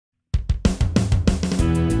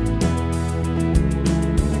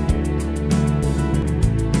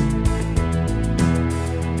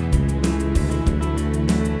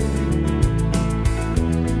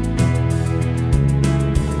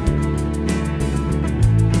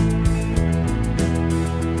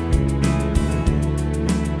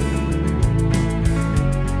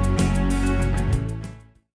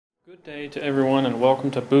To everyone, and welcome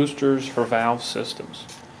to Boosters for Valve Systems.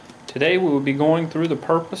 Today we will be going through the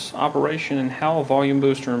purpose, operation, and how a volume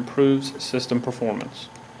booster improves system performance.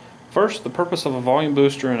 First, the purpose of a volume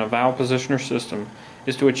booster in a valve positioner system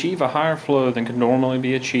is to achieve a higher flow than could normally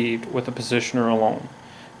be achieved with a positioner alone.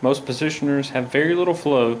 Most positioners have very little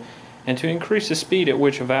flow, and to increase the speed at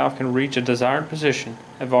which a valve can reach a desired position,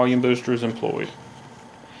 a volume booster is employed.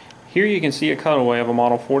 Here you can see a cutaway of a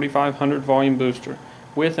model 4500 volume booster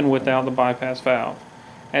with and without the bypass valve.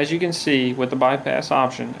 As you can see, with the bypass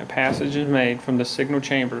option, a passage is made from the signal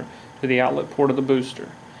chamber to the outlet port of the booster.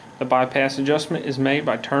 The bypass adjustment is made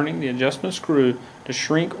by turning the adjustment screw to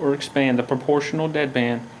shrink or expand the proportional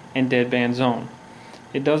deadband and deadband zone.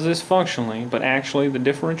 It does this functionally, but actually the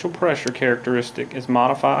differential pressure characteristic is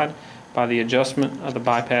modified by the adjustment of the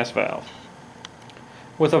bypass valve.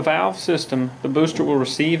 With a valve system, the booster will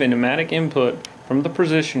receive a pneumatic input from the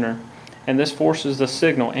positioner, and this forces the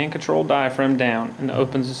signal and control diaphragm down and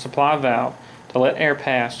opens the supply valve to let air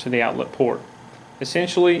pass to the outlet port.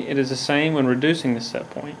 Essentially, it is the same when reducing the set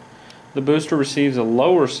point. The booster receives a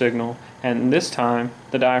lower signal, and this time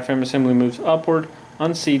the diaphragm assembly moves upward,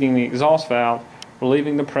 unseating the exhaust valve,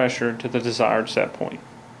 relieving the pressure to the desired set point.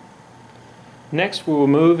 Next, we will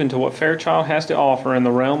move into what Fairchild has to offer in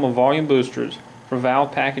the realm of volume boosters for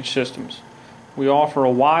valve package systems. We offer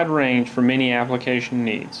a wide range for many application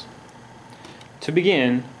needs. To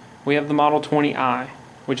begin, we have the Model 20i,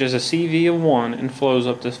 which is a CV of 1 and flows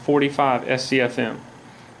up to 45 SCFM.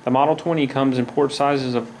 The Model 20 comes in port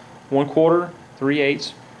sizes of 1/4,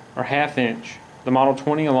 3/8, or 1/2 inch. The Model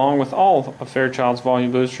 20, along with all of Fairchild's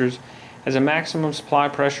volume boosters, has a maximum supply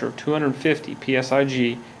pressure of 250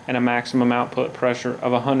 psig and a maximum output pressure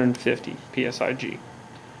of 150 psig.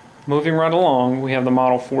 Moving right along, we have the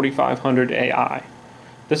Model 4500 AI.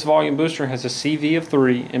 This volume booster has a CV of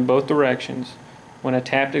 3 in both directions when a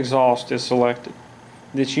tapped exhaust is selected.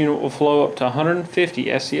 This unit will flow up to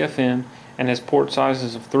 150 SCFM and has port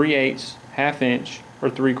sizes of 3/8, 1/2 inch,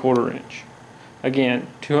 or 3/4 inch. Again,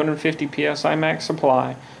 250 psi max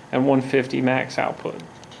supply and 150 max output.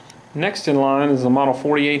 Next in line is the Model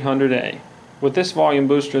 4800A. With this volume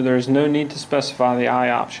booster, there is no need to specify the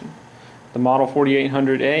I option. The Model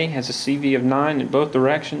 4800A has a CV of 9 in both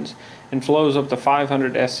directions and flows up to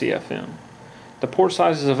 500 SCFM. The port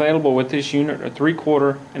sizes available with this unit are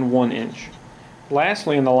 3/4 and 1 inch.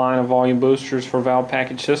 Lastly in the line of volume boosters for valve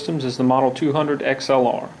package systems is the Model 200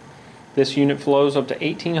 XLR. This unit flows up to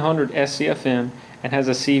 1800 SCFM and has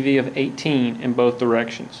a CV of 18 in both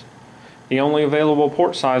directions. The only available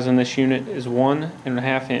port size in this unit is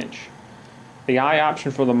 1.5 inch. The I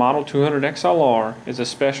option for the Model 200 XLR is a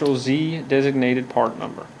special Z designated part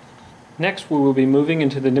number. Next, we will be moving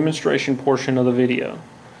into the demonstration portion of the video.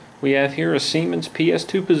 We have here a Siemens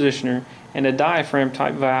PS2 positioner and a diaphragm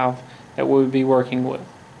type valve that we will be working with.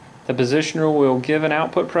 The positioner will give an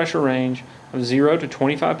output pressure range of 0 to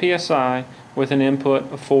 25 psi with an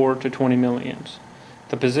input of 4 to 20 milliamps.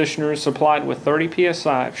 The positioner is supplied with 30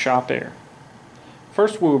 psi of shop air.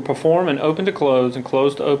 First, we will perform an open to close and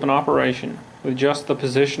close to open operation with just the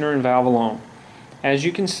positioner and valve alone. As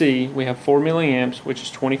you can see, we have 4 milliamps, which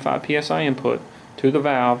is 25 psi input, to the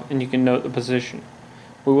valve, and you can note the position.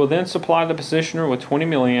 We will then supply the positioner with 20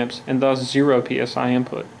 milliamps and thus 0 psi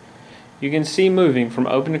input. You can see moving from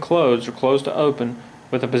open to close or close to open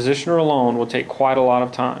with the positioner alone will take quite a lot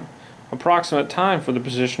of time. Approximate time for the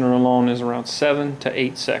positioner alone is around 7 to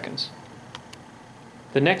 8 seconds.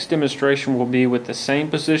 The next demonstration will be with the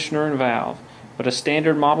same positioner and valve, but a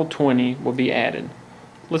standard Model 20 will be added.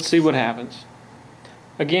 Let's see what happens.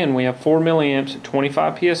 Again, we have 4 milliamps at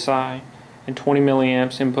 25 psi and 20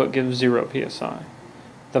 milliamps input gives 0 psi.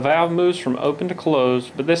 The valve moves from open to close,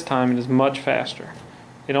 but this time it is much faster.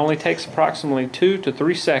 It only takes approximately 2 to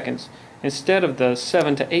 3 seconds instead of the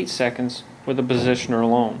 7 to 8 seconds with the positioner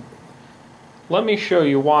alone. Let me show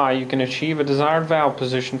you why you can achieve a desired valve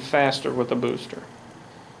position faster with a booster.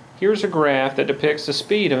 Here's a graph that depicts the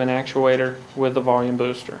speed of an actuator with a volume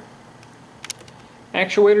booster.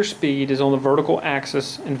 Actuator speed is on the vertical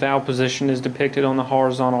axis and valve position is depicted on the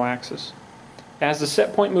horizontal axis. As the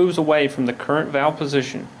set point moves away from the current valve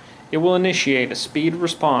position, it will initiate a speed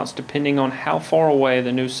response depending on how far away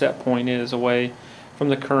the new set point is away from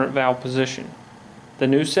the current valve position. The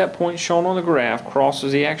new set point shown on the graph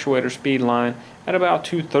crosses the actuator speed line at about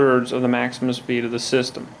 2/3 of the maximum speed of the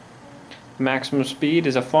system. The maximum speed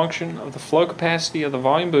is a function of the flow capacity of the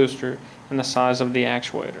volume booster and the size of the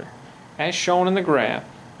actuator. As shown in the graph,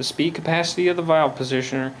 the speed capacity of the valve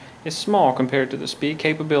positioner is small compared to the speed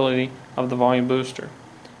capability of the volume booster.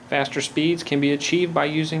 Faster speeds can be achieved by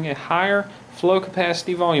using a higher flow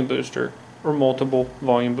capacity volume booster or multiple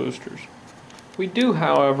volume boosters. We do,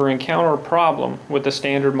 however, encounter a problem with the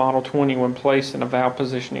standard Model 20 when placed in a valve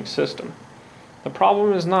positioning system. The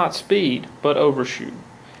problem is not speed, but overshoot.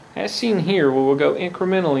 As seen here, we will go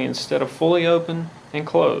incrementally instead of fully open and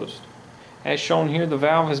closed. As shown here, the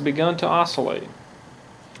valve has begun to oscillate.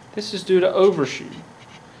 This is due to overshoot.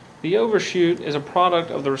 The overshoot is a product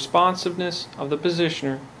of the responsiveness of the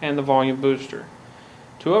positioner and the volume booster.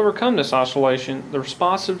 To overcome this oscillation, the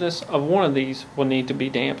responsiveness of one of these will need to be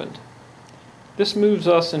dampened. This moves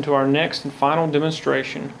us into our next and final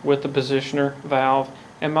demonstration with the positioner, valve,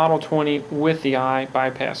 and Model 20 with the eye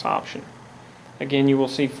bypass option. Again, you will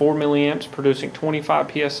see 4 milliamps producing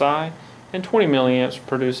 25 psi and 20 milliamps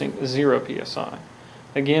producing 0 psi.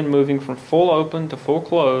 Again, moving from full open to full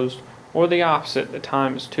closed, or the opposite, the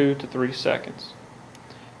time is 2 to 3 seconds.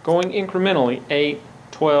 Going incrementally 8,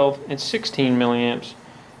 12, and 16 milliamps,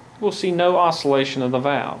 you will see no oscillation of the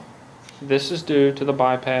valve. This is due to the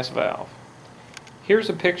bypass valve. Here's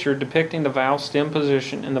a picture depicting the valve stem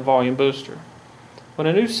position in the volume booster. When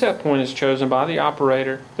a new set point is chosen by the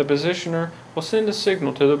operator, the positioner will send a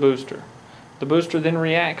signal to the booster. The booster then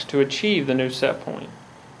reacts to achieve the new set point.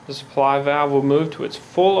 The supply valve will move to its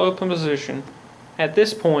full open position. At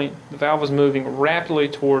this point, the valve is moving rapidly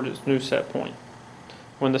toward its new set point.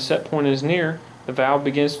 When the set point is near, the valve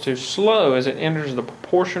begins to slow as it enters the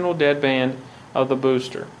proportional deadband of the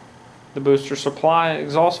booster. The booster supply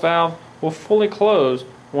exhaust valve will fully close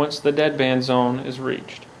once the deadband zone is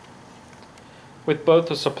reached. With both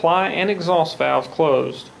the supply and exhaust valves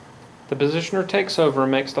closed, the positioner takes over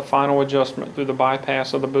and makes the final adjustment through the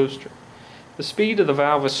bypass of the booster. The speed of the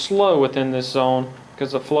valve is slow within this zone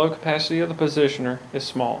because the flow capacity of the positioner is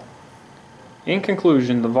small. In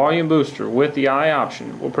conclusion, the volume booster with the eye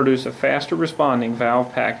option will produce a faster responding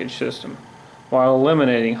valve package system while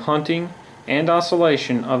eliminating hunting and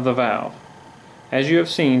oscillation of the valve. As you have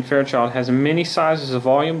seen, Fairchild has many sizes of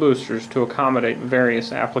volume boosters to accommodate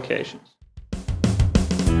various applications.